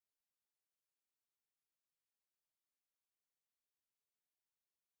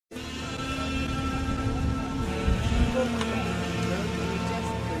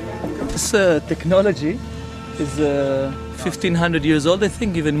This technology is 1500 years old, I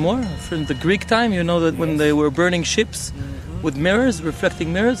think, even more. From the Greek time, you know that when they were burning ships with mirrors,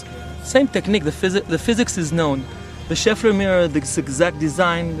 reflecting mirrors, same technique, the physics is known. The Scheffler Mirror, this exact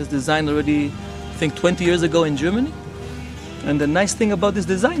design, was designed already, I think, 20 years ago in Germany. And the nice thing about this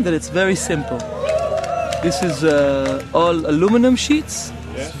design that it's very simple. This is all aluminum sheets.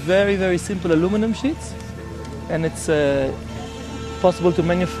 It's very, very simple aluminum sheets. And it's possible to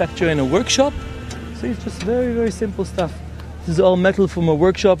manufacture in a workshop. So it's just very, very simple stuff. This is all metal from a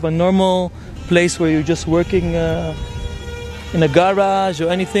workshop, a normal place where you're just working in a garage or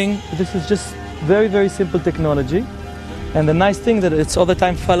anything. This is just very, very simple technology. And the nice thing that it's all the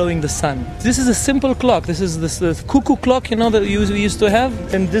time following the sun. This is a simple clock. This is this cuckoo clock, you know, that we used to have.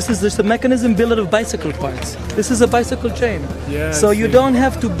 And this is just a mechanism built out of bicycle parts. This is a bicycle chain. Yeah, so you don't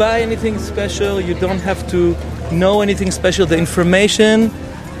have to buy anything special. You don't have to know anything special. The information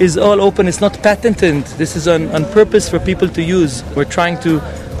is all open. It's not patented. This is on purpose for people to use. We're trying to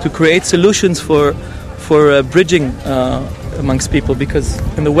create solutions for bridging amongst people, because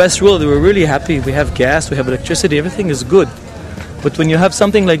in the West world we're really happy. We have gas, we have electricity, everything is good. But when you have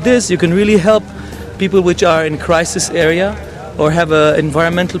something like this, you can really help people which are in crisis area or have an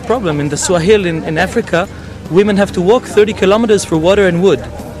environmental problem. In the Swahili in Africa, women have to walk 30 kilometers for water and wood.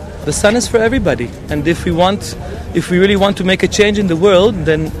 The sun is for everybody, and if we really want to make a change in the world,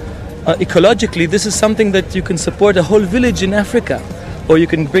 then ecologically this is something that you can support a whole village in Africa. Or you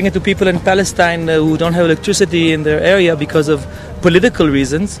can bring it to people in Palestine who don't have electricity in their area because of political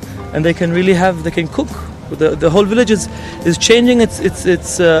reasons, and they can cook. The whole village is changing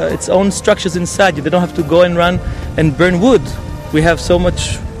its own structures inside. They don't have to go and run and burn wood. We have so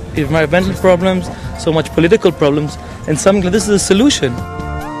much environmental problems, so much political problems, and something like this is a solution.